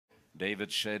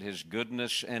David said, His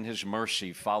goodness and His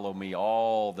mercy follow me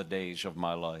all the days of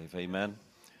my life. Amen.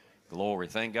 Glory.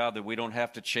 Thank God that we don't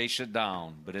have to chase it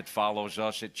down, but it follows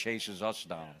us. It chases us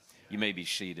down. You may be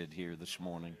seated here this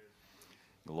morning.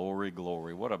 Glory,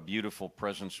 glory. What a beautiful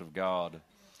presence of God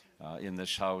in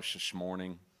this house this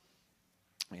morning.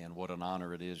 And what an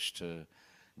honor it is to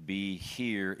be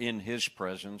here in His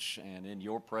presence and in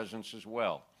your presence as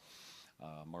well.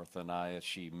 Martha and I, as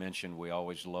she mentioned, we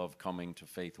always love coming to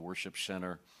Faith Worship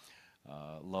Center.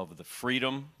 Love the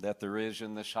freedom that there is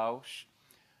in this house.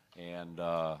 And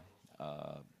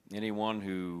anyone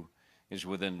who is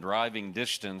within driving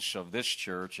distance of this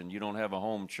church and you don't have a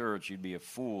home church, you'd be a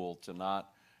fool to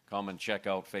not come and check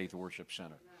out Faith Worship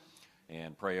Center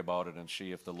and pray about it and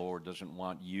see if the Lord doesn't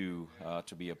want you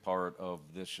to be a part of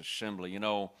this assembly. You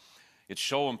know, it's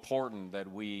so important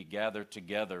that we gather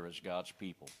together as God's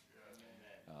people.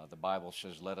 The Bible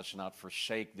says, let us not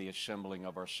forsake the assembling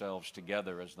of ourselves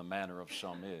together as the manner of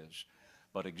some is,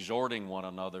 but exhorting one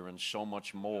another and so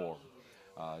much more.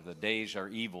 The days are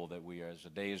evil that we are. As the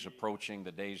day is approaching,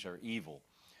 the days are evil.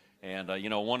 And, you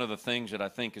know, one of the things that I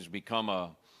think has become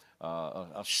a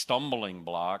stumbling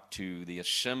block to the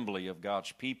assembly of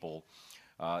God's people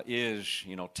is,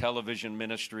 you know, television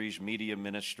ministries, media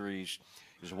ministries,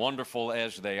 as wonderful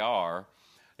as they are,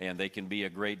 and they can be a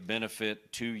great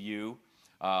benefit to you.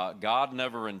 God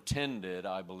never intended,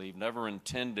 I believe,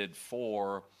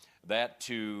 for that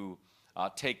to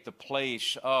take the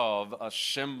place of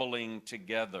assembling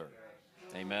together.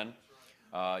 Amen.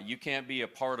 You can't be a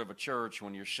part of a church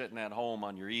when you're sitting at home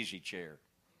on your easy chair.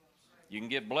 You can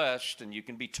get blessed and you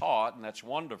can be taught, and that's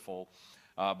wonderful.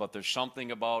 But there's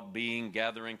something about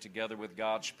gathering together with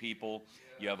God's people.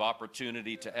 You have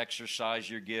opportunity to exercise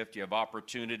your gift. You have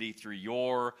opportunity through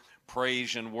your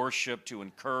praise and worship to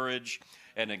encourage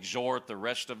and exhort the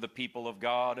rest of the people of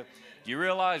God. Do you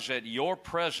realize that your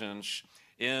presence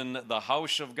in the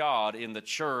house of God, in the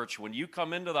church, when you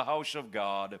come into the house of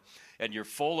God and you're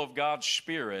full of God's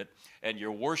Spirit and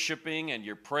you're worshiping and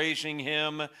you're praising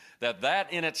Him,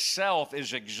 that in itself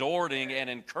is exhorting and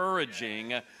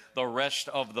encouraging the rest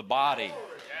of the body.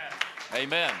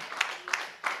 Amen.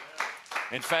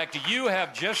 In fact, you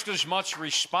have just as much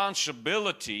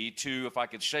responsibility to, if I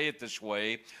could say it this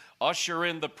way, usher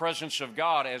in the presence of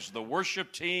God as the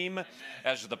worship team,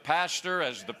 as the pastor,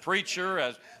 as the preacher,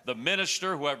 as the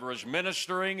minister, whoever is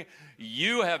ministering.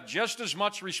 You have just as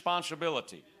much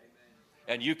responsibility.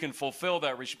 And you can fulfill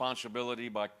that responsibility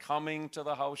by coming to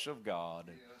the house of God,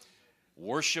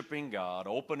 worshiping God,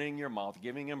 opening your mouth,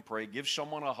 giving Him praise, give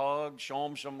someone a hug, show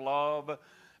them some love.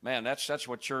 Man, that's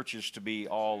what church is to be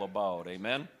all about.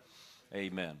 Amen?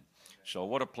 Amen. So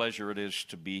what a pleasure it is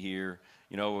to be here.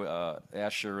 You know,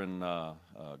 Asher and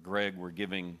Greg were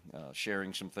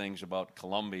sharing some things about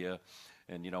Columbia,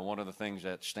 and you know, one of the things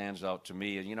that stands out to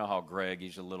me, and you know how Greg,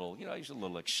 he's a little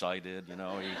excited. You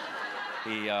know,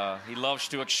 he loves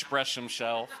to express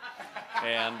himself,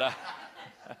 and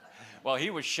well, he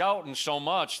was shouting so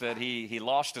much that he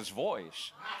lost his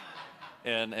voice,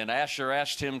 and Asher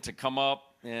asked him to come up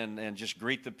and just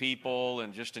greet the people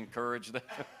and just encourage them.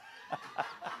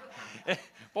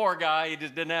 Poor guy, he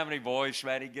just didn't have any voice,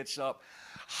 man. He gets up,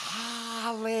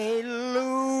 hallelujah.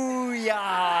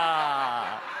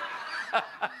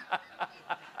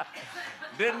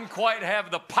 Didn't quite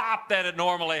have the pop that it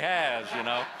normally has, you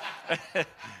know.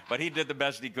 But he did the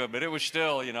best he could. But it was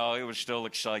still, you know,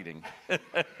 exciting.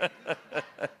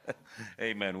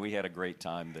 Amen. We had a great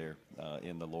time there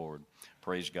in the Lord.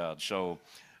 Praise God. So,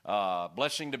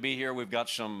 blessing to be here. We've got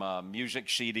some music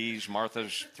CDs,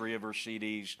 Martha's 3 of her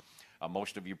CDs.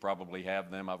 Most of you probably have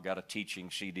them. I've got a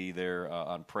teaching CD there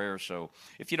on prayer. So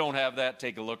if you don't have that,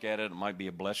 take a look at it. It might be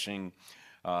a blessing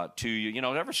to you. You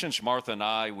know, ever since Martha and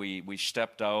I, we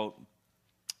stepped out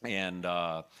and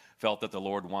felt that the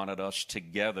Lord wanted us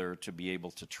together to be able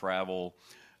to travel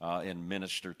and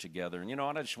minister together. And, you know,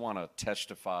 and I just want to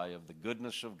testify of the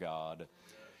goodness of God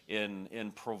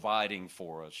in providing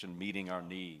for us and meeting our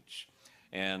needs.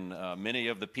 And many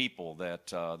of the people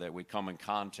that we come in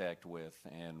contact with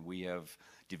and we have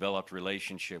developed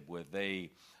relationship with,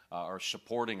 they are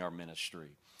supporting our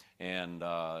ministry. And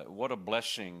what a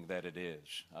blessing that it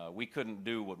is. We couldn't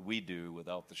do what we do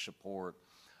without the support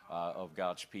of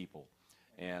God's people.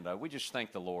 And we just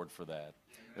thank the Lord for that.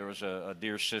 There was a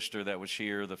dear sister that was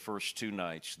here the first 2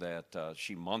 nights that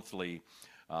she monthly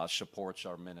supports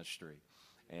our ministry.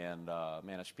 And,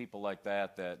 man, it's people like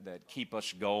that keep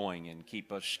us going and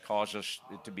cause us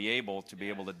to be able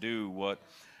to do what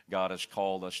God has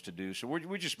called us to do. So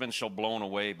we've just been so blown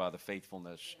away by the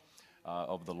faithfulness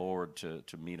of the Lord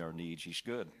to meet our needs. He's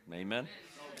good. Amen?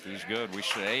 He's good. We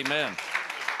say amen.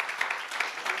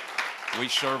 We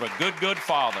serve a good, good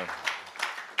Father.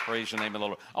 Praise the name of the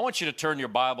Lord. I want you to turn your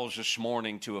Bibles this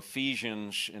morning to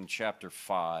Ephesians in chapter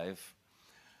 5.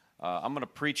 I'm going to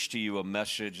preach to you a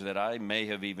message that I may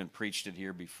have even preached it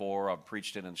here before. I've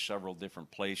preached it in several different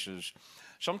places.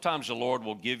 Sometimes the Lord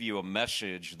will give you a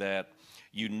message that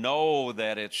you know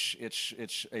that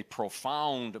it's a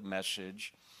profound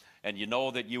message, and you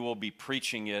know that you will be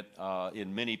preaching it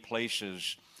in many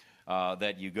places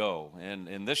that you go.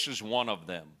 And this is one of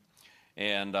them.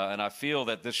 And I feel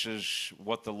that this is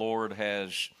what the Lord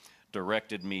has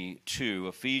directed me to.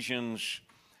 Ephesians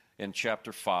in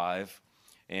chapter 5.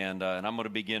 And I'm going to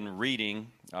begin reading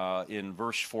in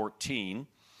verse 14.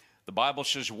 The Bible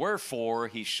says, "Wherefore,"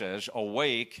 he says,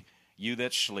 "awake, you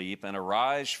that sleep, and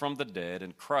arise from the dead,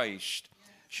 and Christ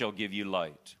shall give you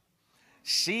light.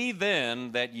 See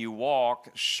then that you walk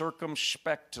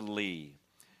circumspectly,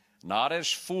 not as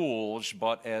fools,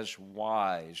 but as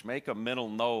wise." Make a mental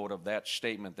note of that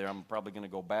statement there. I'm probably going to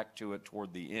go back to it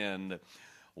toward the end.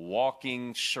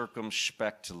 Walking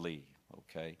circumspectly,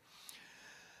 okay?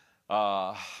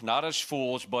 Not as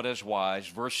fools, but as wise.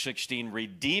 Verse 16,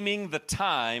 "redeeming the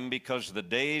time, because the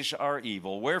days are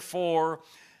evil. Wherefore,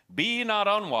 be ye not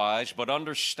unwise, but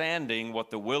understanding what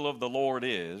the will of the Lord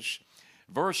is."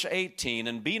 Verse 18,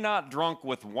 "and be not drunk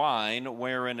with wine,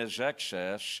 wherein is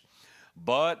excess,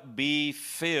 but be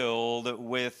filled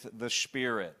with the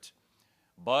Spirit."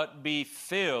 But be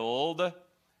filled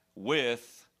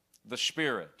with the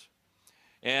Spirit.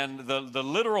 And the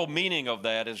literal meaning of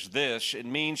that is this. It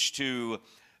means to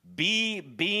be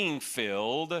being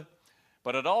filled,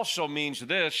 but it also means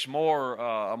this, a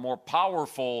more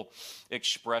powerful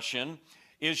expression,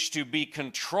 is to be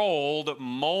controlled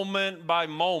moment by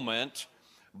moment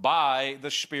by the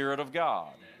Spirit of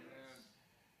God.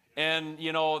 And,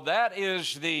 you know, that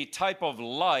is the type of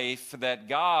life that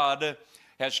God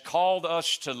has called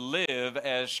us to live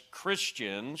as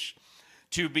Christians,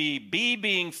 to be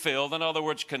being filled, in other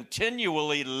words,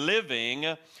 continually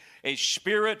living a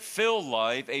Spirit-filled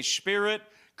life, a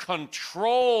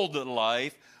Spirit-controlled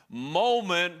life,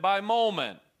 moment by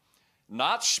moment.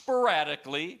 Not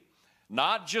sporadically,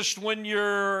 not just when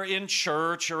you're in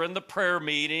church or in the prayer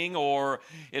meeting or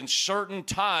in certain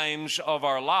times of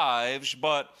our lives,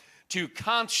 but to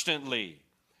constantly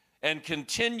and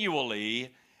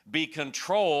continually be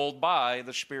controlled by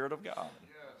the Spirit of God.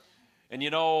 And you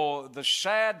know, the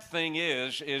sad thing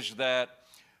is that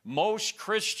most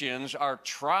Christians are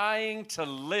trying to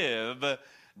live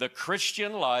the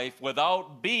Christian life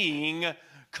without being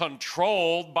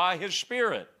controlled by His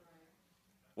Spirit,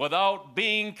 without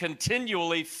being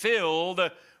continually filled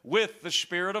with the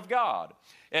Spirit of God.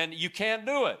 And you can't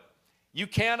do it. You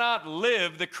cannot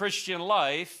live the Christian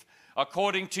life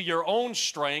according to your own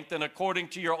strength and according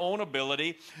to your own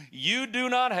ability. You do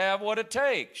not have what it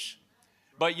takes.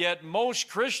 But yet most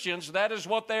Christians, that is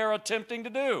what they are attempting to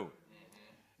do.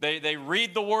 They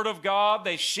read the Word of God,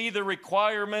 they see the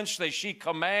requirements, they see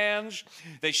commands,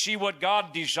 they see what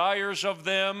God desires of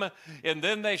them, and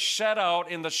then they set out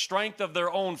in the strength of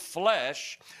their own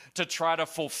flesh to try to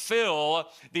fulfill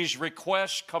these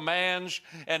requests, commands,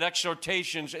 and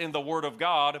exhortations in the Word of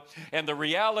God. And the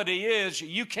reality is,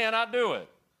 you cannot do it.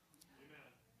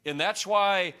 And that's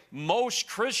why most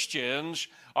Christians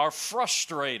are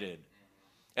frustrated.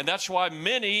 And that's why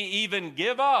many even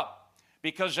give up,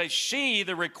 because they see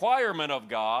the requirement of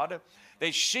God,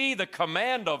 they see the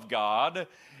command of God,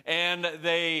 and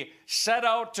they set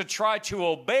out to try to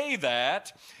obey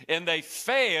that, and they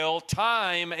fail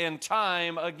time and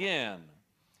time again.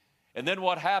 And then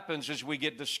what happens is we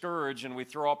get discouraged and we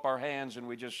throw up our hands and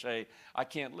we just say, "I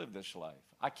can't live this life.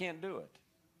 I can't do it.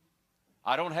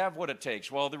 I don't have what it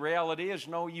takes." Well, the reality is,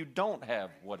 no, you don't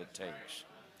have what it takes.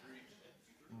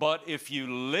 But if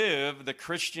you live the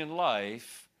Christian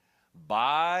life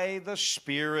by the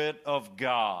Spirit of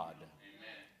God,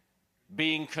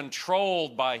 being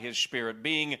controlled by His Spirit,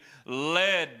 being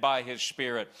led by His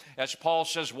Spirit, as Paul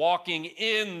says, walking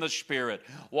in the Spirit,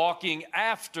 walking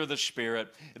after the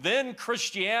Spirit, then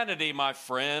Christianity, my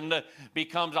friend,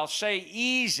 becomes, I'll say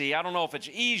easy. I don't know if it's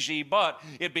easy, but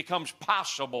it becomes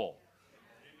possible.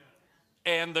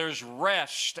 And there's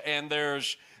rest, and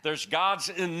there's God's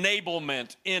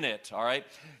enablement in it, all right?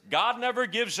 God never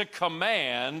gives a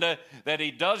command that He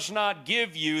does not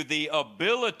give you the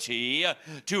ability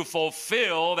to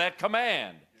fulfill that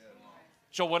command.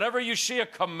 So whenever you see a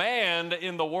command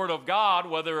in the Word of God,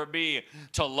 whether it be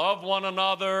to love one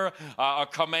another, a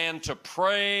command to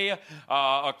pray,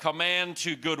 a command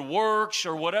to good works,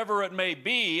 or whatever it may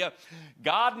be,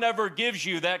 God never gives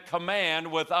you that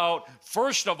command without,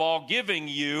 first of all, giving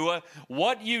you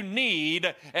what you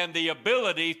need and the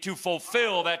ability to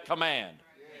fulfill that command.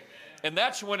 And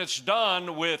that's when it's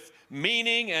done with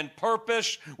meaning and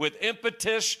purpose, with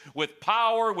impetus, with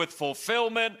power, with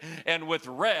fulfillment, and with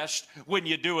rest when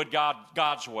you do it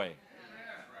God's way.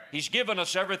 He's given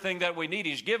us everything that we need.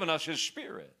 He's given us His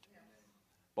Spirit.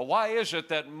 But why is it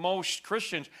that most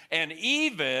Christians, and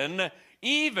even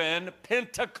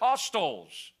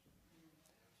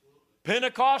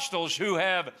Pentecostals who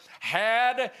have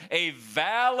had a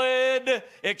valid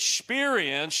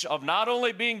experience of not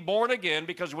only being born again,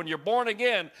 because when you're born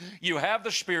again, you have the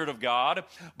Spirit of God,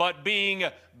 but being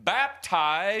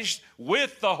baptized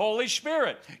with the Holy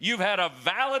Spirit. You've had a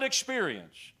valid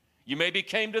experience. You maybe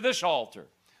came to this altar.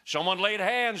 Someone laid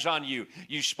hands on you.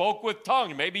 You spoke with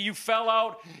tongue. Maybe you fell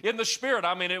out in the Spirit.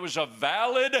 I mean, it was a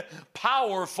valid,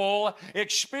 powerful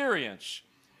experience.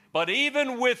 But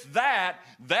even with that,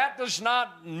 that does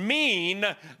not mean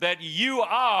that you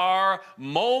are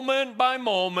moment by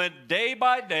moment, day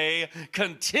by day,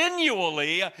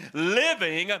 continually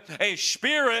living a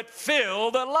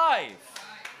Spirit-filled life.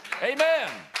 Amen.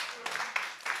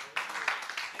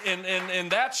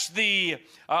 And that's the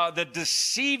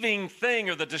deceiving thing,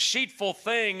 or the deceitful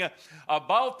thing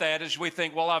about that, is we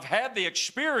think, well, I've had the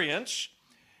experience,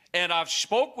 and I've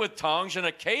spoke with tongues, and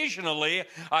occasionally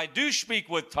I do speak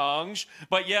with tongues,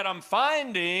 but yet I'm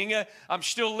finding I'm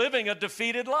still living a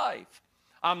defeated life.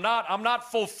 I'm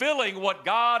not fulfilling what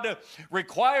God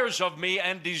requires of me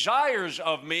and desires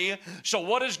of me. So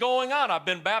what is going on? I've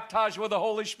been baptized with the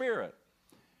Holy Spirit.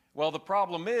 Well, the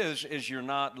problem is you're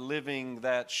not living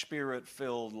that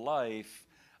Spirit-filled life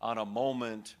on a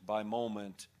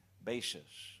moment-by-moment basis.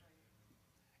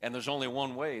 And there's only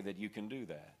one way that you can do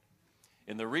that.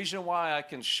 And the reason why I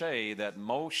can say that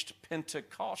most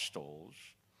Pentecostals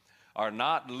are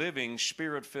not living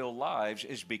Spirit-filled lives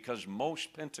is because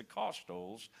most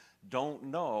Pentecostals don't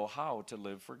know how to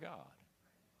live for God.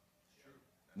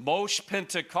 Most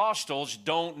Pentecostals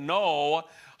don't know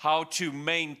how to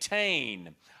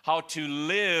maintain, how to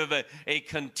live a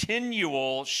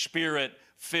continual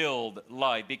Spirit-filled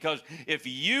life. Because if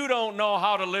you don't know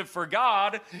how to live for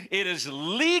God, it is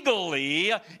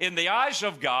legally, in the eyes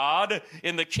of God,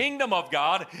 in the kingdom of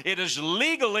God, it is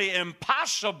legally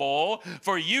impossible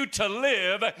for you to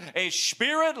live a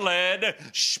Spirit-led,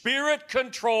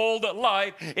 Spirit-controlled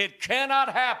life. It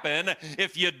cannot happen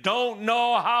if you don't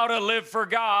know how to live for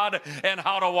God and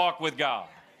how to walk with God.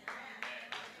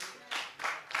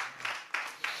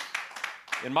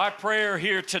 And my prayer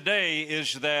here today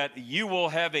is that you will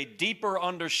have a deeper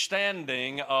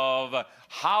understanding of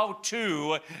how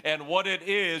to and what it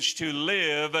is to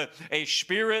live a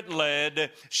Spirit-led,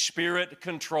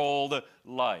 Spirit-controlled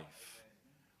life.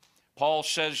 Paul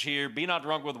says here, be not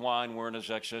drunk with wine wherein is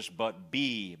excess, but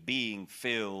being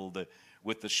filled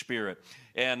with the Spirit.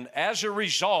 And as a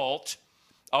result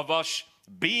of us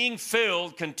being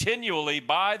filled continually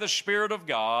by the Spirit of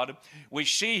God, we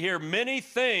see here many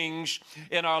things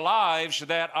in our lives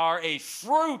that are a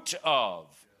fruit of.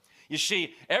 You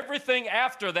see, everything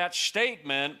after that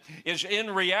statement is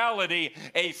in reality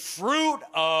a fruit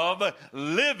of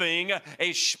living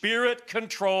a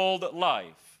Spirit-controlled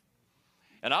life.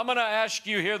 And I'm going to ask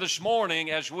you here this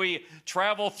morning as we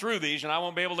travel through these, and I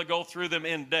won't be able to go through them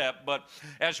in depth, but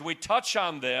as we touch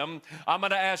on them, I'm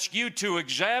going to ask you to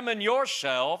examine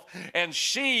yourself and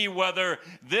see whether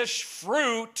this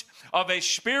fruit of a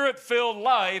Spirit-filled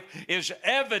life is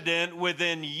evident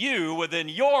within you, within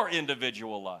your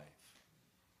individual life.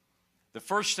 The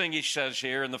first thing he says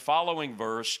here in the following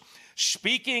verse,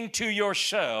 speaking to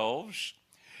yourselves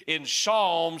in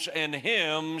psalms and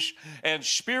hymns and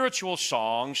spiritual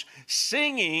songs,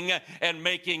 singing and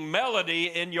making melody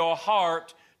in your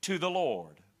heart to the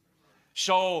Lord.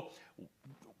 So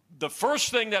the first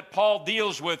thing that Paul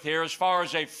deals with here as far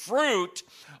as a fruit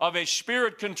of a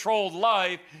Spirit-controlled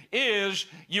life is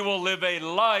you will live a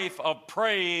life of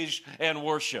praise and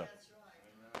worship.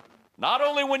 Not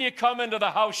only when you come into the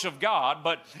house of God,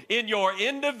 but in your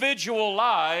individual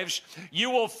lives, you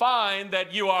will find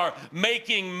that you are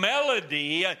making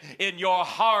melody in your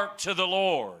heart to the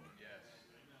Lord.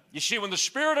 You see, when the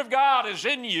Spirit of God is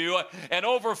in you and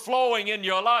overflowing in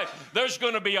your life, there's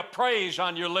going to be a praise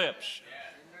on your lips.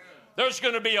 There's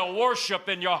going to be a worship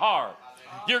in your heart.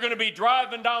 You're going to be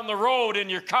driving down the road in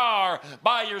your car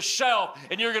by yourself,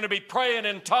 and you're going to be praying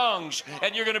in tongues,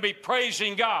 and you're going to be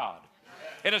praising God.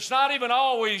 And it's not even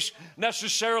always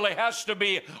necessarily has to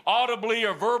be audibly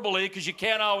or verbally, because you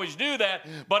can't always do that,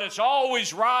 but it's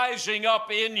always rising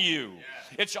up in you.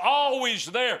 It's always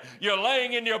there. You're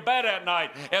laying in your bed at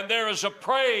night, and there is a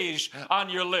praise on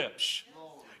your lips.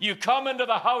 You come into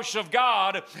the house of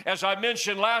God, as I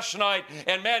mentioned last night,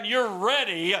 and man, you're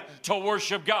ready to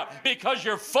worship God because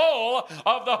you're full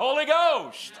of the Holy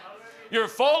Ghost. You're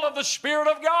full of the Spirit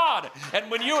of God. And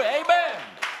when you, amen.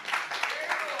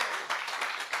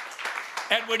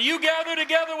 And when you gather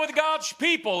together with God's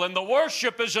people and the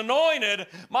worship is anointed,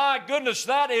 my goodness,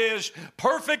 that is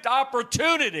perfect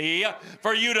opportunity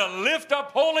for you to lift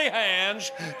up holy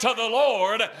hands to the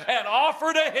Lord and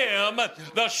offer to Him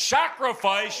the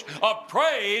sacrifice of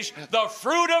praise, the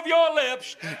fruit of your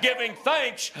lips, giving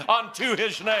thanks unto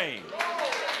His name.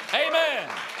 Amen.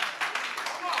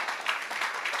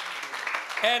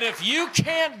 And if you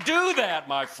can't do that,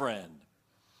 my friend,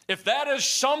 if that is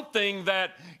something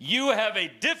that you have a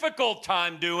difficult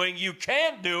time doing, you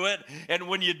can't do it, and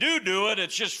when you do it,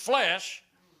 it's just flesh,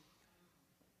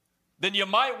 then you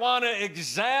might want to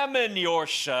examine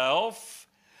yourself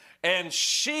and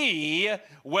see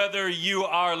whether you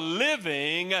are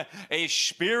living a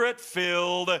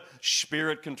Spirit-filled,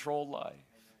 Spirit-controlled life.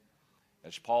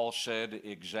 As Paul said,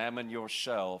 examine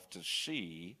yourself to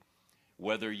see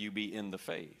whether you be in the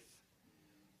faith.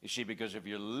 You see, because if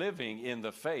you're living in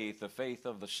the faith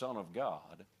of the Son of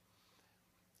God,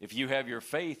 if you have your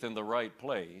faith in the right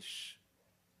place,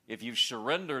 if you've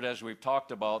surrendered, as we've talked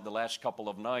about the last couple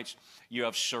of nights, you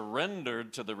have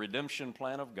surrendered to the redemption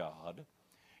plan of God,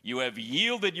 you have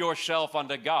yielded yourself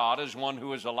unto God as one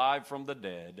who is alive from the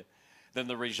dead, then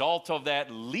the result of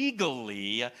that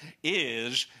legally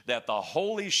is that the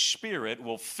Holy Spirit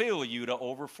will fill you to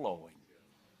overflowing.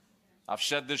 I've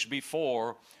said this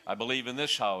before, I believe in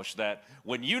this house, that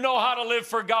when you know how to live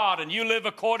for God and you live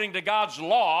according to God's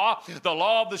law, the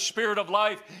law of the Spirit of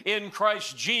life in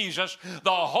Christ Jesus,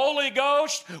 the Holy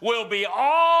Ghost will be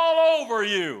all over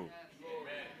you.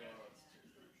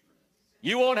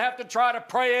 You won't have to try to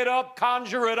pray it up,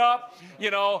 conjure it up,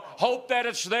 hope that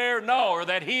it's there. No, or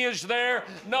that He is there.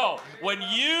 No. When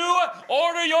you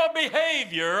order your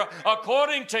behavior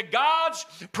according to God's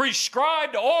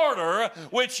prescribed order,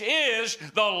 which is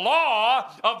the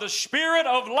law of the Spirit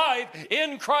of life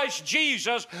in Christ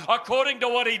Jesus, according to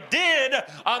what He did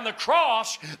on the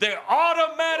cross, the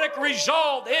automatic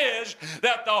result is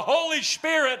that the Holy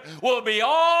Spirit will be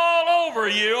all over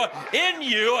you, in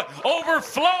you,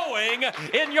 overflowing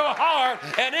in your heart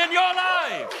and in your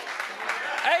life.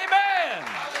 Amen.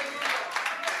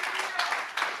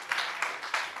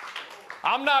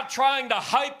 I'm not trying to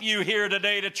hype you here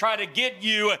today to try to get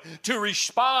you to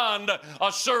respond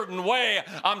a certain way.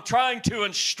 I'm trying to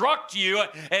instruct you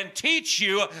and teach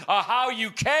you how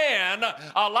you can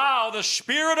allow the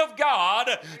Spirit of God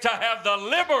to have the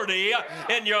liberty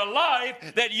in your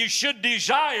life that you should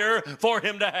desire for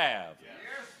Him to have.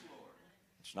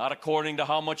 It's not according to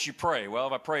how much you pray. Well,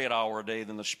 if I pray an hour a day,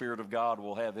 then the Spirit of God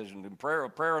will have His. And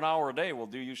prayer an hour a day will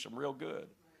do you some real good.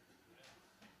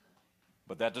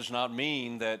 But that does not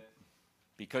mean that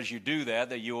because you do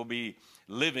that you will be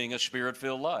living a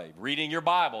Spirit-filled life. Reading your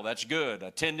Bible, that's good.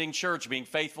 Attending church, being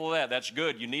faithful to that, that's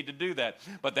good. You need to do that.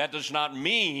 But that does not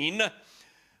mean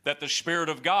that the Spirit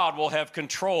of God will have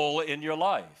control in your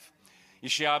life. You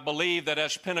see, I believe that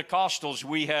as Pentecostals,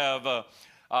 we have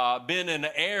been in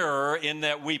error in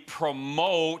that we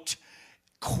promote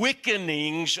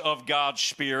quickenings of God's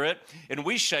Spirit, and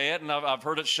we say it, and I've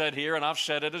heard it said here, and I've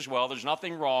said it as well, there's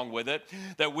nothing wrong with it,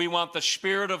 that we want the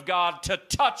Spirit of God to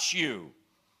touch you.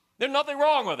 There's nothing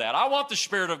wrong with that. I want the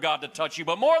Spirit of God to touch you,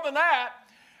 but more than that,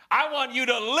 I want you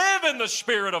to live in the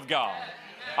Spirit of God.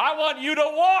 I want you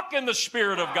to walk in the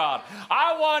Spirit of God.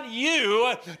 I want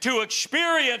you to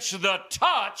experience the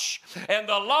touch and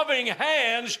the loving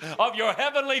hands of your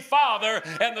Heavenly Father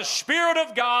and the Spirit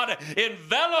of God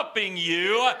enveloping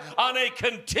you on a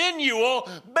continual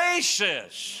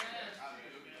basis.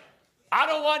 I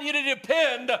don't want you to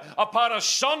depend upon a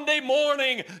Sunday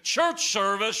morning church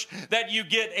service that you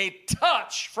get a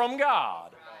touch from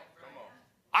God.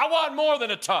 I want more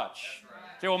than a touch.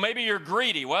 Say, well, maybe you're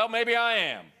greedy. Well, maybe I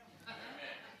am.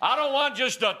 I don't want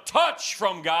just a touch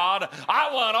from God.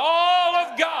 I want all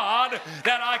of God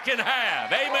that I can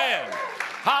have. Amen.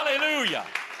 Hallelujah.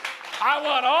 I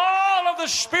want all of the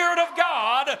Spirit of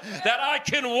God that I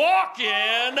can walk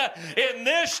in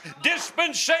this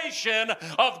dispensation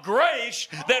of grace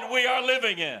that we are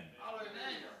living in.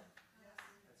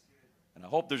 And I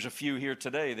hope there's a few here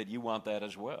today that you want that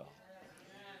as well.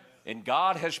 And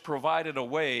God has provided a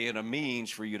way and a means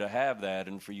for you to have that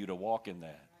and for you to walk in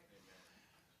that.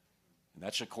 And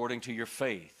that's according to your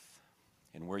faith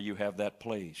and where you have that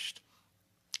placed.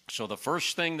 So the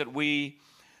first thing that we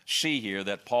see here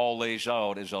that Paul lays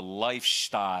out is a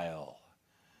lifestyle.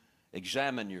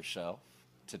 Examine yourself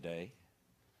today.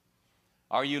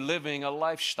 Are you living a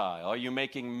lifestyle? Are you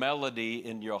making melody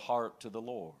in your heart to the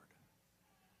Lord?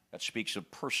 That speaks of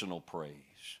personal praise.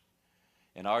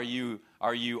 And are you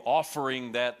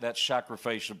offering that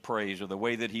sacrifice of praise, or the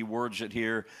way that he words it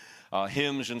here,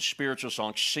 hymns and spiritual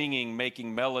songs, singing,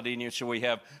 making melody in you? So we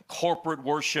have corporate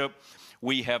worship,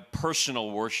 we have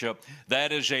personal worship.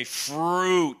 That is a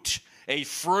fruit,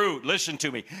 listen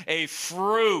to me, a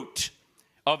fruit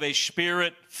of a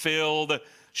Spirit-filled,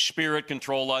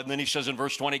 Spirit-controlled life. And then he says in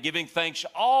verse 20, giving thanks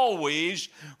always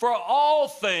for all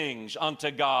things unto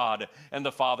God and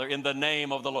the Father in the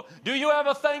name of the Lord. Do you have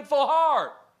a thankful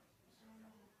heart?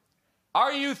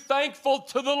 Are you thankful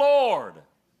to the Lord?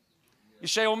 You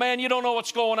say, well, man, you don't know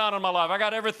what's going on in my life. I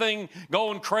got everything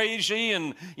going crazy,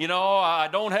 and, I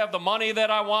don't have the money that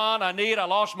I want, I need. I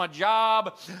lost my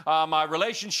job. My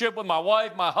relationship with my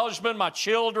wife, my husband, my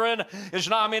children is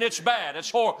not, it's bad.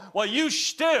 It's horrible. Well, you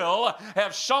still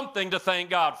have something to thank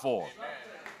God for. Amen.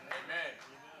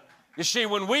 You see,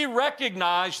 when we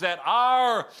recognize that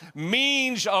our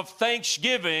means of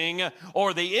thanksgiving,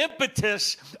 or the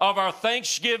impetus of our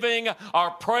thanksgiving,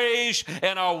 our praise,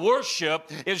 and our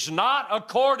worship is not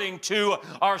according to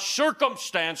our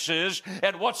circumstances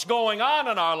and what's going on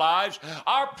in our lives,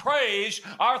 our praise,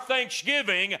 our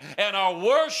thanksgiving, and our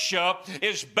worship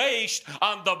is based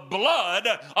on the blood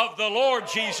of the Lord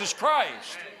Jesus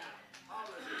Christ.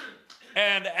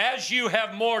 And as you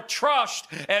have more trust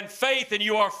and faith and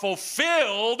you are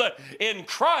fulfilled in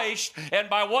Christ and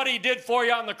by what He did for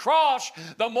you on the cross,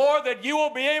 the more that you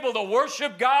will be able to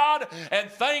worship God and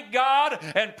thank God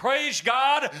and praise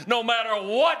God no matter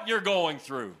what you're going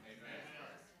through.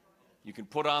 You can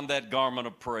put on that garment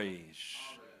of praise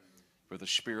for the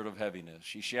spirit of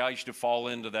heaviness. You see, I used to fall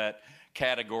into that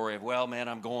category of, well, man,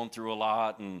 I'm going through a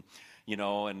lot, and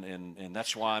and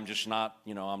that's why I'm just not,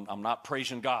 I'm not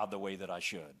praising God the way that I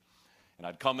should. And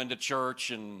I'd come into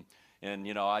church and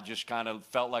I just kind of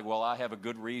felt like, well, I have a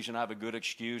good reason, I have a good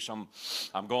excuse.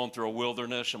 I'm going through a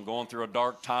wilderness, I'm going through a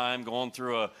dark time, going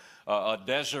through a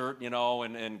desert,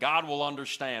 and God will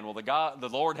understand. Well, the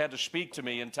Lord had to speak to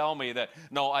me and tell me that,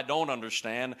 no, I don't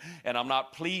understand, and I'm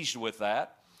not pleased with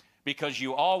that, because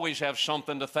you always have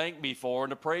something to thank me for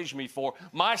and to praise me for.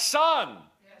 My son.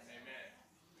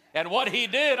 And what He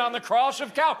did on the cross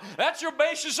of Calvary. That's your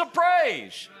basis of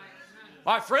praise.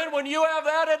 My friend, when you have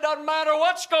that, it doesn't matter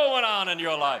what's going on in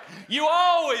your life. You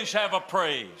always have a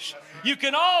praise. You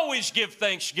can always give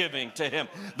thanksgiving to Him.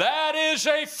 That is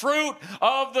a fruit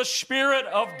of the Spirit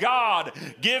of God,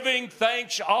 giving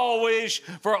thanks always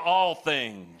for all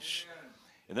things.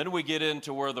 And then we get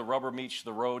into where the rubber meets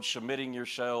the road, submitting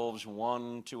yourselves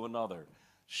one to another.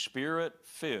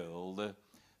 Spirit-filled,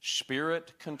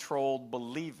 Spirit-controlled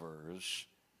believers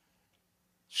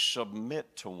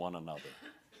submit to one another.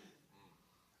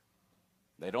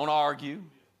 They don't argue.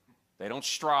 They don't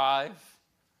strive.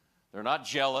 They're not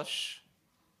jealous.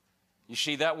 You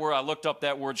see, that word, I looked up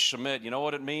that word submit. You know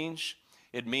what it means?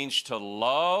 It means to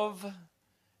love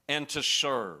and to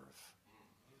serve.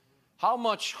 How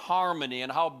much harmony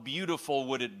and how beautiful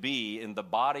would it be in the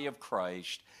body of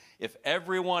Christ if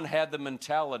everyone had the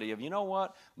mentality of, you know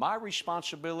what, my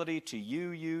responsibility to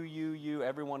you,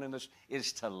 everyone in this,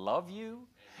 is to love you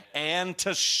and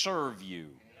to serve you.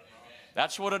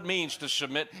 That's what it means to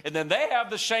submit. And then they have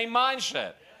the same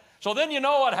mindset. So then you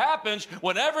know what happens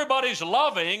when everybody's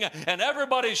loving and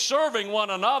everybody's serving one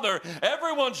another.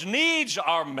 Everyone's needs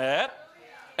are met.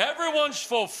 Everyone's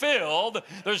fulfilled.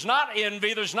 There's not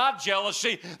envy. There's not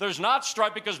jealousy. There's not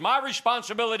strife, because my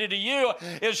responsibility to you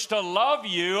is to love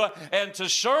you and to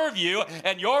serve you,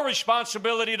 and your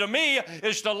responsibility to me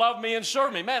is to love me and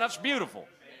serve me. Man, that's beautiful.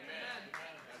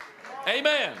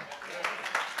 Amen.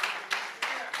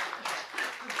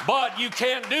 But you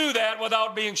can't do that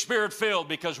without being Spirit-filled,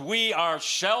 because we are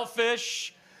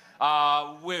selfish.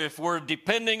 If we're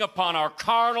depending upon our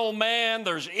carnal man,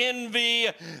 there's envy,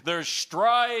 there's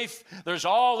strife, there's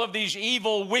all of these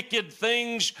evil, wicked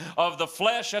things of the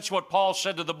flesh. That's what Paul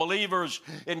said to the believers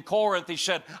in Corinth. He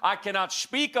said, I cannot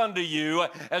speak unto you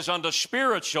as unto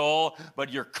spiritual,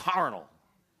 but you're carnal.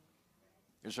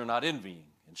 Because they're not envying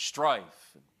and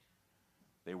strife.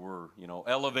 They were,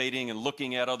 elevating and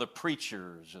looking at other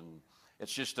preachers, and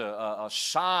it's just a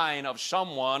sign of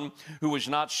someone who is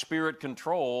not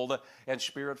Spirit-controlled and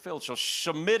Spirit-filled. So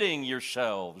submitting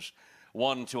yourselves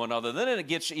one to another. Then it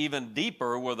gets even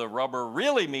deeper, where the rubber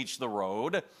really meets the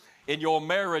road, in your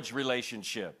marriage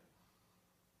relationship.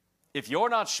 If you're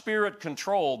not spirit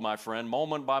controlled, my friend,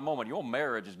 moment by moment, your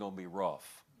marriage is going to be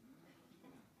rough.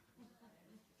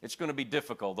 It's going to be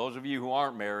difficult. Those of you who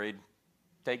aren't married,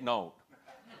 take note.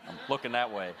 I'm looking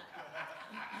that way.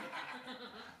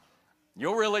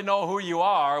 You'll really know who you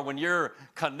are when you're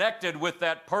connected with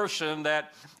that person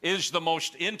that is the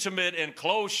most intimate and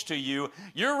close to you.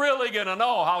 You're really going to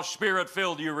know how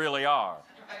spirit-filled you really are.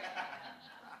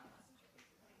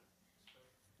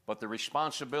 But the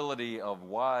responsibility of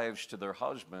wives to their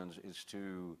husbands is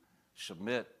to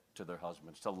submit to their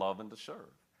husbands, to love and to serve.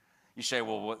 You say,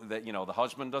 well, the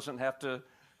husband doesn't have to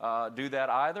do that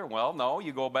either. Well, no,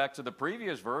 you go back to the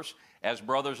previous verse. As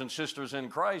brothers and sisters in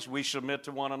Christ, we submit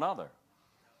to one another.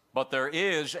 But there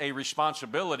is a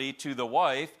responsibility to the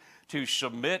wife to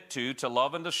submit to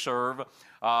love and to serve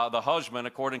the husband,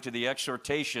 according to the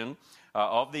exhortation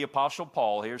of the Apostle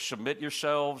Paul here. Submit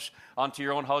yourselves unto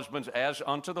your own husbands as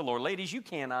unto the Lord. Ladies, you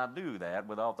cannot do that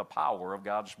without the power of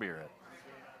God's Spirit.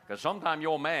 Because sometimes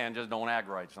your man just don't act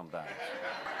right sometimes.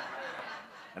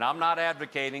 And I'm not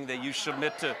advocating that you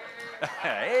submit to...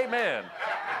 Amen.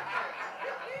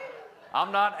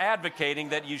 I'm not advocating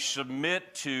that you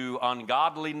submit to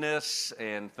ungodliness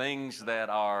and things that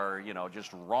are,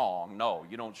 just wrong. No,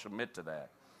 you don't submit to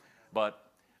that. But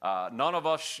none of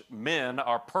us men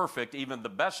are perfect, even the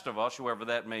best of us, whoever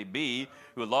that may be,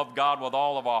 who love God with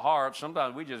all of our hearts.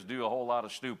 Sometimes we just do a whole lot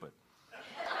of stupid.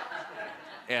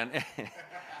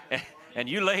 And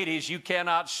you ladies, you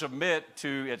cannot submit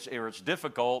to, it's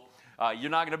difficult.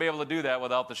 You're not going to be able to do that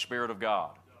without the Spirit of God.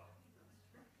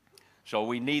 So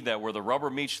we need that where the rubber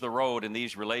meets the road in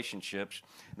these relationships.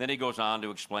 Then he goes on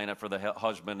to explain it, for the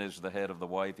husband is the head of the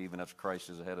wife, even as Christ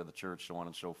is the head of the church, so on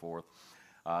and so forth.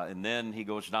 And then he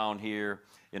goes down here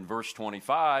in verse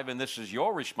 25, and this is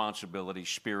your responsibility,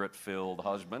 Spirit-filled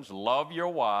husbands. Love your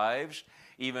wives,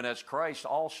 even as Christ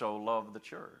also loved the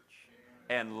church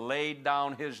and laid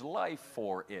down his life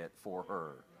for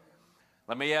her.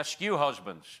 Let me ask you,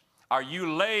 husbands, are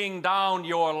you laying down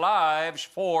your lives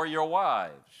for your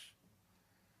wives?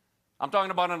 I'm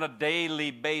talking about on a daily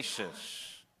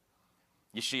basis.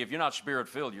 You see, if you're not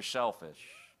Spirit-filled, you're selfish.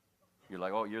 You're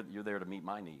like, oh, you're there to meet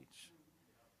my needs.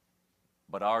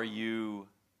 But are you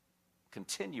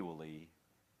continually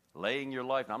laying your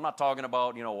life? Now, I'm not talking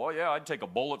about, oh, yeah, I'd take a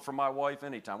bullet for my wife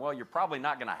anytime. Well, you're probably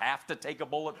not going to have to take a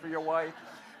bullet for your wife.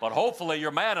 But hopefully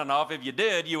you're man enough. If you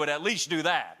did, you would at least do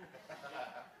that.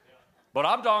 But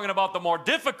I'm talking about the more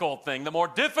difficult thing. The more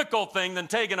difficult thing than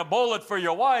taking a bullet for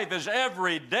your wife is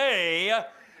every day,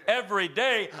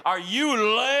 are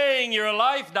you laying your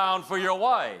life down for your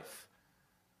wife?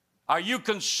 Are you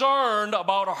concerned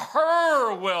about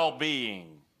her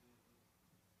well-being?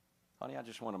 Honey, I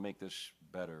just want to make this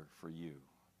better for you.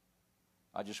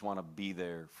 I just want to be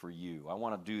there for you. I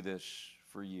want to do this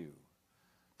for you.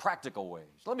 Practical ways.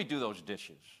 Let me do those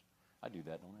dishes. I do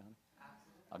that, don't I, honey?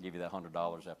 I'll give you that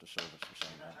 $100 after service for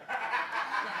saying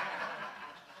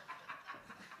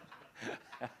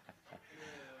that.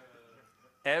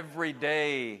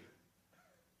 Everyday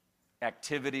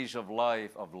activities of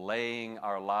life, of laying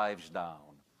our lives down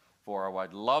for our wife,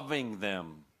 loving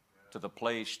them to the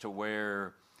place to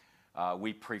where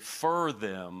we prefer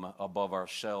them above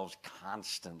ourselves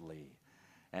constantly.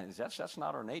 And that's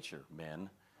not our nature, men.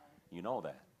 You know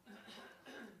that.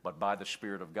 But by the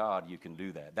Spirit of God, you can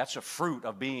do that. That's a fruit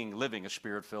of living a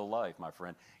Spirit-filled life, my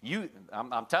friend.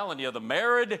 I'm telling you, the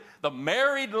married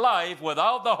life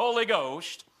without the Holy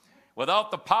Ghost,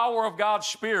 without the power of God's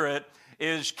Spirit,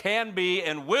 can be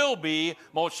and will be,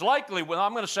 most likely,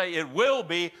 I'm going to say it will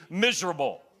be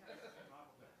miserable.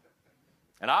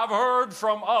 And I've heard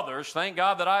from others, thank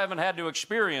God that I haven't had to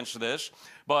experience this,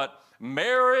 but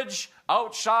marriage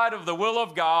outside of the will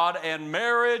of God and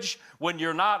marriage when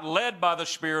you're not led by the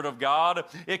Spirit of God,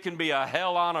 it can be a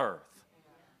hell on earth.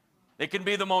 It can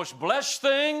be the most blessed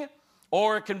thing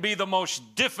or it can be the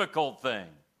most difficult thing.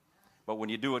 But when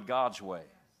you do it God's way,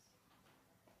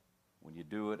 when you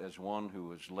do it as one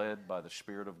who is led by the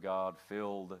Spirit of God,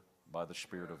 filled by the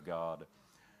Spirit of God,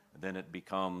 then it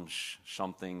becomes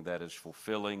something that is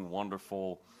fulfilling,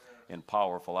 wonderful, and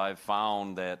powerful. I've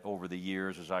found that over the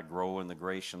years as I grow in the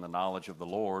grace and the knowledge of the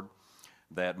Lord,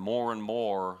 that more and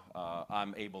more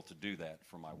I'm able to do that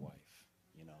for my wife.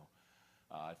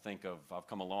 I think I've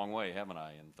come a long way, haven't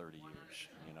I, in 30 years?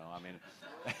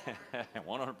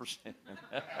 100%.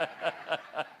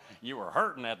 You were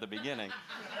hurting at the beginning.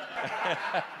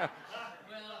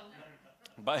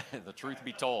 But the truth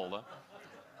be told,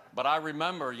 But I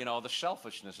remember, the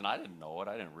selfishness, and I didn't know it,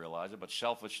 I didn't realize it, but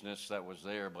selfishness that was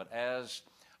there. But as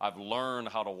I've learned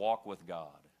how to walk with God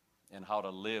and how to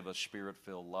live a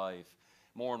Spirit-filled life,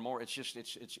 more and more, it's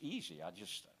easy.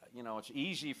 it's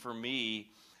easy for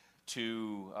me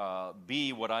to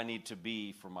be what I need to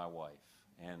be for my wife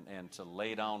and to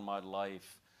lay down my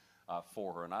life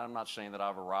for her. And I'm not saying that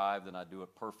I've arrived and I do it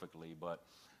perfectly, but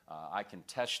I can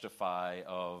testify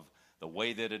of the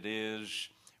way that it is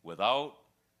without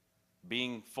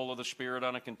being full of the Spirit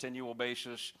on a continual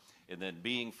basis, and then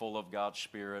being full of God's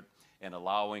Spirit and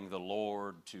allowing the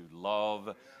Lord to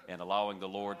love and allowing the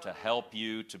Lord to help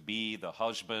you to be the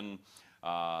husband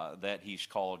that He's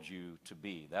called you to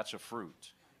be. That's a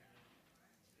fruit.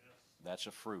 That's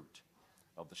a fruit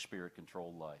of the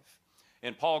Spirit-controlled life.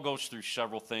 And Paul goes through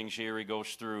several things here. He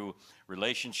goes through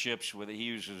relationships he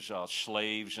uses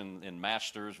slaves and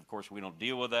masters. Of course, we don't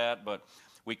deal with that, but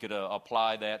we could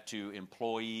apply that to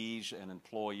employees and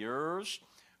employers.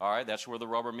 All right, that's where the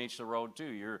rubber meets the road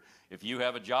too. If you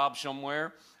have a job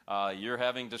somewhere, you're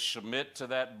having to submit to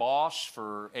that boss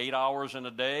for 8 hours in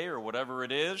a day or whatever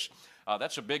it is.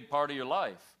 That's a big part of your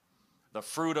life. The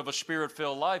fruit of a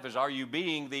Spirit-filled life is, are you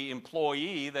being the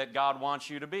employee that God wants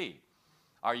you to be?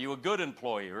 Are you a good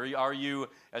employee? Or are you,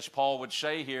 as Paul would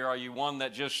say here, are you one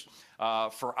that just,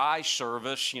 for eye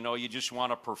service, you just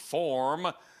want to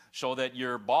perform so that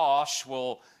your boss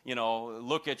will,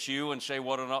 look at you and say,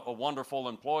 what a wonderful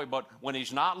employee. But when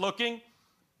he's not looking,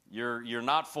 you're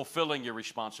not fulfilling your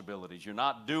responsibilities. You're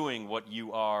not doing what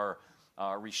you are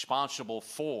responsible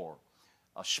for.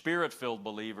 A Spirit-filled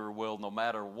believer will, no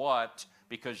matter what,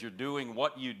 because you're doing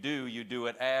what you do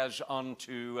it as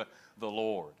unto the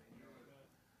Lord.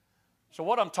 So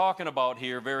what I'm talking about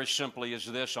here, very simply, is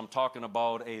this. I'm talking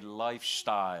about a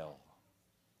lifestyle.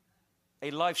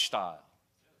 A lifestyle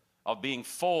of being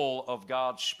full of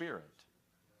God's Spirit.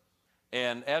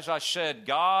 And as I said,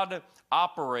 God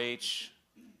operates,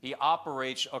 He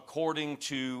operates according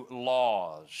to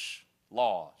laws.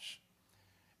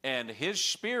 And His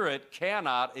Spirit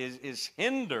is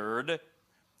hindered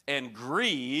and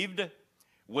grieved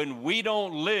when we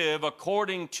don't live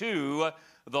according to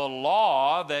the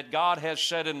law that God has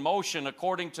set in motion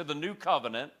according to the new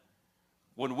covenant.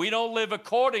 When we don't live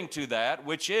according to that,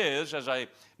 which is, as I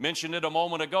mentioned it a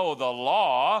moment ago, the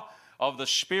law of the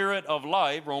Spirit of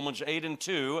life, Romans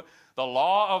 8:2, the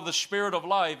law of the Spirit of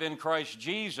life in Christ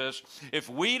Jesus, if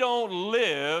we don't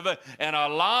live and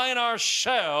align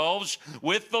ourselves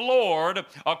with the Lord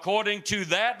according to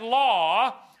that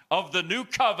law of the new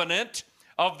covenant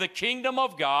of the kingdom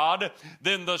of God,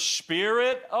 then the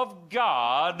Spirit of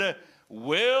God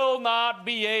will not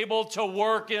be able to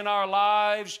work in our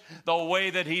lives the way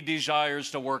that He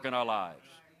desires to work in our lives.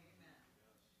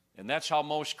 And that's how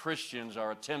most Christians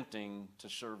are attempting to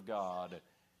serve God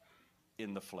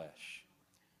in the flesh.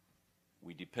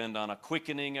 We depend on a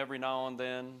quickening every now and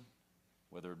then,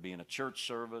 whether it be in a church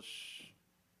service,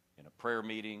 in a prayer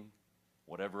meeting,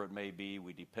 whatever it may be.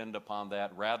 We depend upon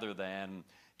that rather than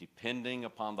depending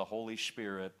upon the Holy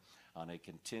Spirit on a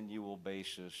continual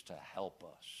basis to help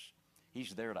us.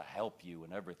 He's there to help you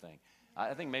in everything.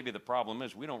 I think maybe the problem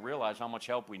is we don't realize how much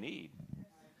help we need.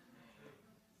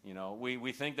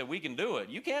 We think that we can do it.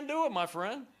 You can't do it, my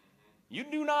friend. You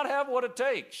do not have what it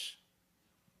takes.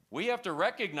 We have to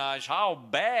recognize how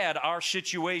bad our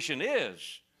situation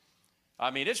is.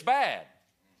 I mean, it's bad.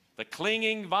 The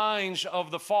clinging vines of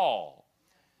the fall,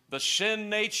 the sin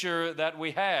nature that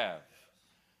we have.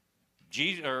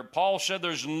 Paul said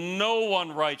there's no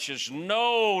one righteous,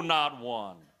 no, not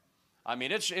one. I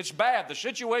mean, it's bad. The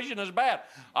situation is bad.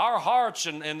 Our hearts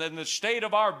and the state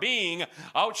of our being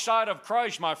outside of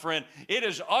Christ, my friend, it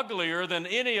is uglier than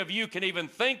any of you can even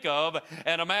think of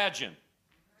and imagine.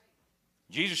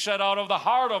 Jesus said, out of the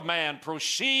heart of man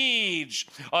proceeds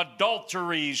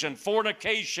adulteries and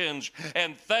fornications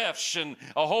and thefts and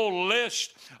a whole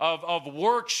list of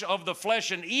works of the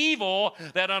flesh and evil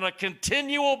that on a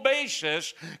continual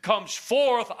basis comes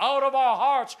forth out of our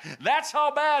hearts. That's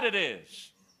how bad it is.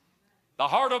 The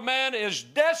heart of man is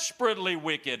desperately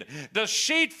wicked,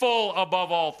 deceitful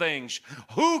above all things.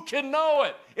 Who can know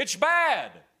it? It's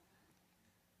bad.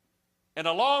 And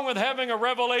along with having a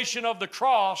revelation of the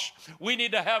cross, we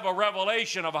need to have a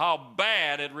revelation of how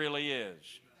bad it really is.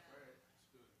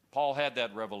 Paul had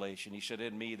that revelation. He said,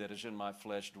 in me that is in my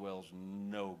flesh dwells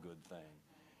no good thing.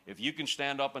 If you can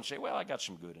stand up and say, well, I got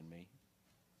some good in me,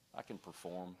 I can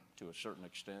perform to a certain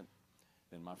extent,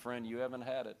 then my friend, you haven't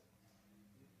had it.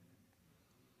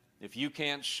 If you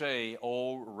can't say,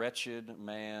 oh, wretched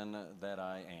man that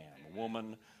I am,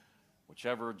 woman,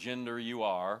 whichever gender you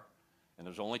are, and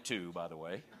there's only two, by the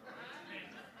way,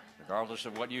 regardless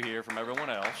of what you hear from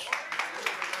everyone else.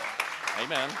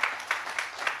 Amen.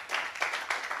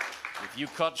 If you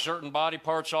cut certain body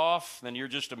parts off, then you're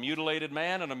just a mutilated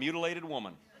man and a mutilated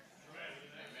woman.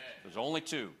 There's only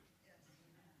two.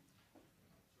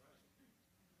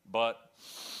 But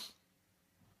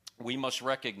we must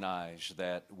recognize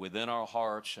that within our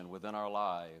hearts and within our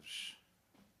lives,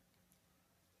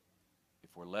 if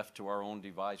we're left to our own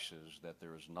devices, that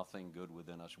there is nothing good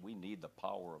within us. We need the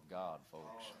power of God,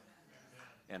 folks.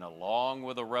 And along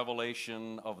with a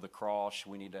revelation of the cross,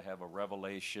 we need to have a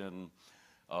revelation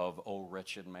of, oh,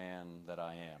 wretched man that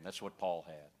I am. That's what Paul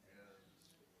had.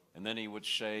 And then he would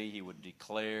say, he would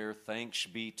declare, thanks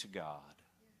be to God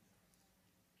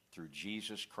through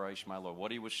Jesus Christ my Lord.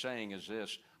 What he was saying is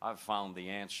this: I've found the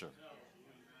answer.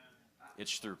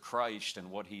 It's through Christ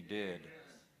and what he did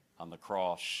on the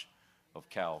cross of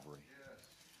Calvary.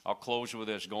 I'll close with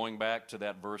this, going back to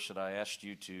that verse that I asked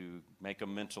you to make a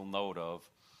mental note of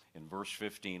in verse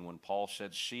 15, when Paul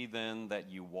said, see then that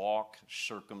you walk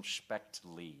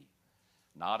circumspectly,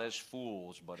 not as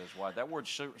fools, but as wise. That word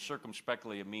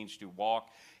circumspectly, it means to walk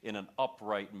in an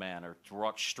upright manner, to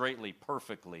walk straightly,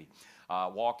 perfectly,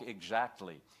 walk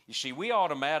exactly. You see, we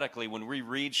automatically, when we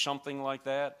read something like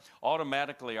that,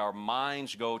 automatically our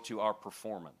minds go to our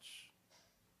performance,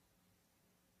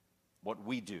 what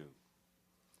we do.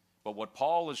 But what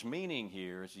Paul is meaning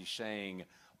here is he's saying,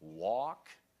 walk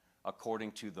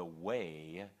according to the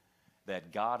way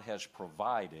that God has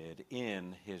provided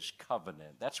in his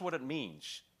covenant. That's what it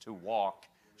means to walk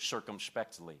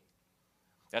circumspectly.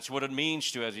 That's what it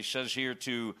means to, as he says here,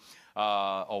 to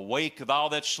awake thou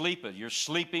that sleepeth. You're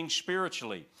sleeping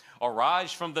spiritually.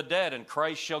 Arise from the dead, and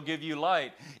Christ shall give you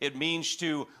light. It means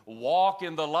to walk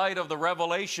in the light of the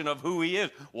revelation of who he is.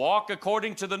 Walk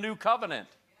according to the new covenant,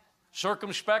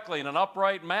 circumspectly, in an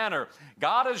upright manner.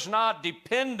 God is not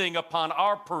depending upon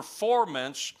our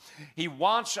performance. He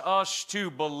wants us to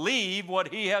believe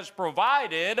what he has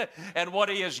provided and what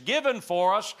he has given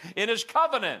for us in his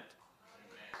covenant.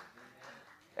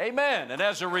 Amen. And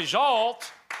as a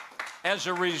result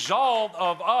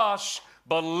of us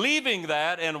believing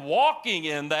that and walking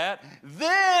in that,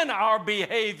 then our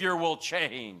behavior will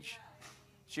change.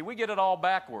 See, we get it all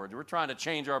backwards. We're trying to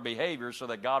change our behavior so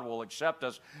that God will accept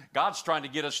us. God's trying to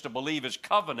get us to believe his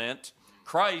covenant,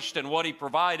 Christ, and what he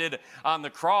provided on the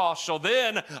cross, so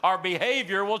then our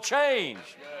behavior will change.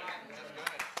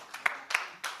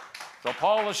 So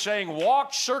Paul is saying,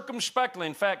 walk circumspectly.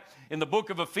 In fact, in the book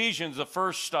of Ephesians, the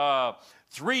first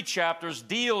 3 chapters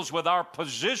deals with our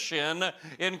position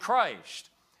in Christ.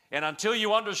 And until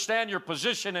you understand your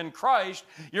position in Christ,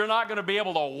 you're not going to be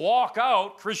able to walk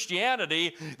out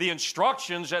Christianity, the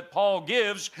instructions that Paul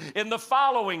gives in the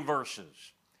following verses.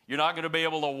 You're not going to be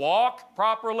able to walk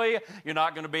properly. You're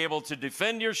not going to be able to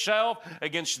defend yourself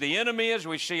against the enemy, as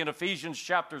we see in Ephesians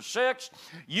chapter 6.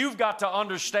 You've got to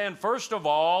understand, first of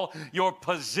all, your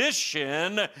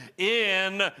position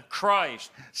in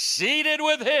Christ, seated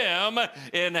with him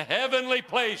in heavenly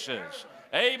places.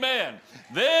 Amen.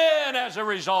 Then as a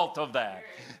result of that,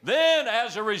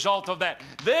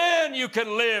 then you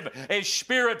can live a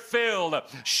spirit-filled,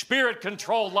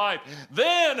 spirit-controlled life.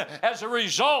 Then, as a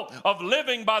result of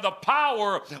living by the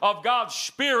power of God's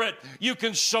Spirit, you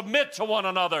can submit to one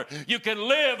another. You can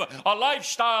live a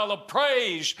lifestyle of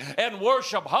praise and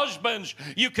worship. Husbands,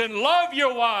 you can love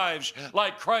your wives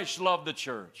like Christ loved the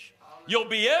church. You'll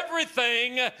be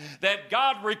everything that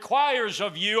God requires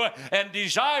of you and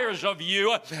desires of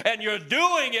you, and you're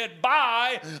doing it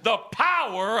by the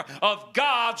power of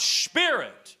God's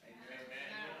Spirit.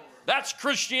 That's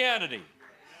Christianity.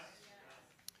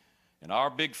 And our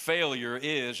big failure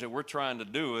is that we're trying to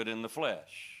do it in the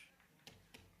flesh.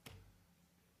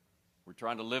 We're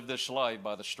trying to live this life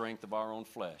by the strength of our own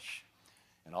flesh.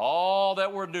 And all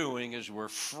that we're doing is we're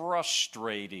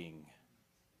frustrating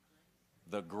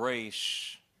the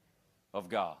grace of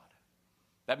God.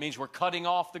 That means we're cutting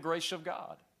off the grace of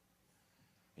God.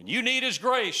 And you need his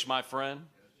grace, my friend.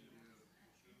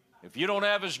 If you don't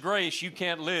have his grace, you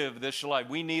can't live this life.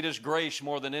 We need his grace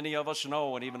more than any of us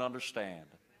know and even understand.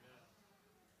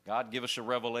 God, give us a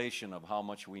revelation of how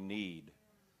much we need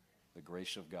the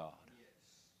grace of God.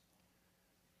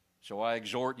 So I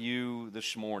exhort you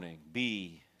this morning,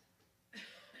 be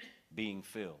being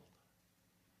filled.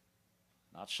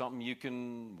 Not something you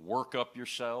can work up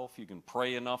yourself. You can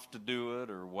pray enough to do it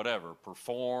or whatever,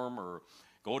 perform or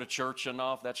go to church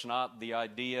enough. That's not the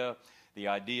idea. The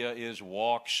idea is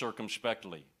walk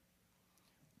circumspectly.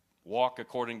 Walk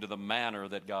according to the manner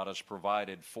that God has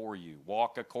provided for you.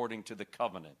 Walk according to the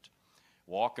covenant.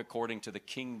 Walk according to the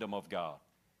kingdom of God,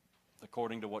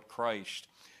 according to what Christ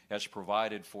has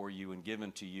provided for you and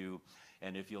given to you.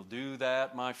 And if you'll do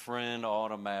that, my friend,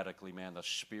 automatically, man, the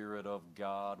Spirit of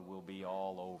God will be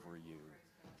all over you.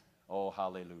 Oh,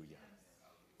 hallelujah.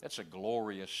 That's a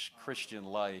glorious Christian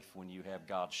life when you have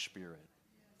God's Spirit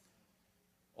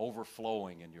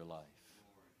overflowing in your life.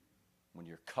 when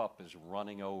your cup is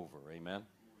running over. Amen.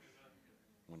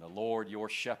 When the Lord, your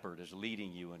shepherd, is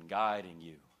leading you and guiding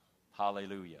you.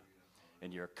 Hallelujah.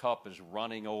 And your cup is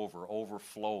running over,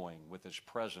 overflowing with His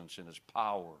presence and His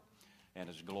power and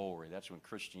His glory. That's when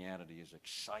Christianity is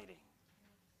exciting.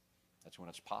 That's when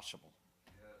it's possible.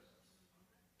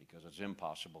 Because it's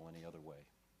impossible any other way.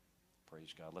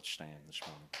 Praise God. Let's stand this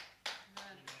morning.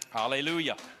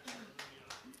 Hallelujah.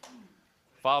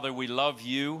 Father, we love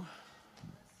you.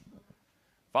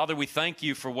 Father, we thank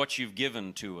you for what you've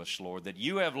given to us, Lord, that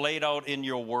you have laid out in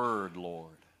your word,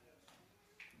 Lord,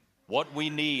 what we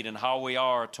need and how we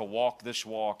are to walk this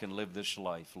walk and live this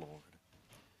life, Lord.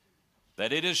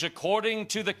 That it is according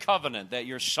to the covenant that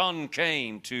your Son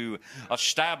came to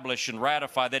establish and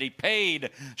ratify, that He paid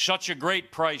such a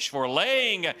great price for,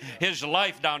 laying His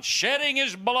life down, shedding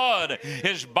His blood,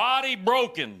 His body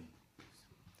broken,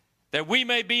 that we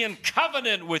may be in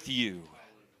covenant with you.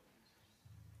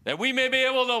 That we may be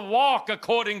able to walk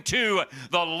according to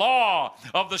the law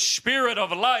of the Spirit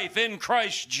of life in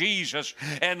Christ Jesus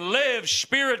and live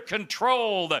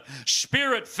Spirit-controlled,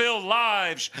 Spirit-filled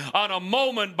lives on a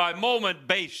moment-by-moment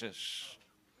basis.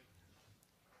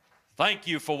 Thank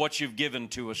you for what you've given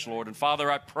to us, Lord. And Father,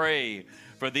 I pray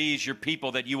for these, your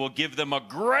people, that you will give them a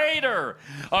greater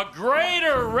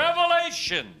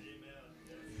revelation,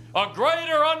 a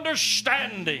greater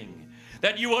understanding,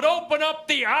 that you would open up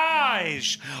the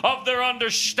eyes of their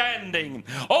understanding,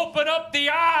 open up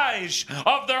the eyes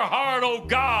of their heart, O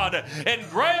God, and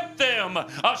grant them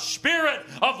a spirit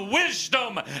of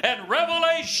wisdom and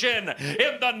revelation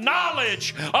in the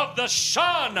knowledge of the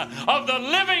Son of the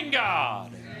living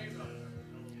God.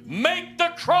 Make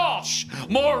the cross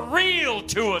more real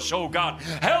to us, oh God.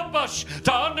 Help us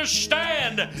to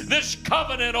understand this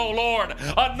covenant, oh Lord.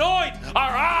 Anoint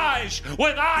our eyes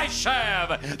with eye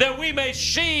salve that we may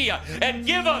see, and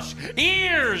give us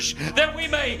ears that we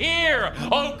may hear,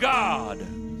 oh God.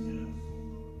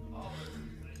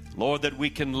 Lord, that we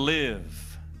can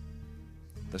live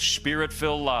the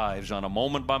Spirit-filled lives on a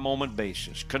moment-by-moment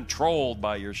basis, controlled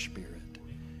by your Spirit.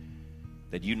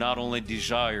 That you not only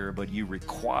desire, but you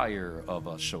require of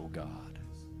us, O God.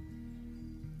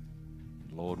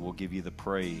 Lord, we'll give you the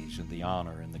praise and the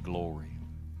honor and the glory.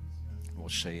 We'll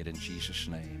say it in Jesus'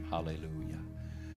 name. Hallelujah.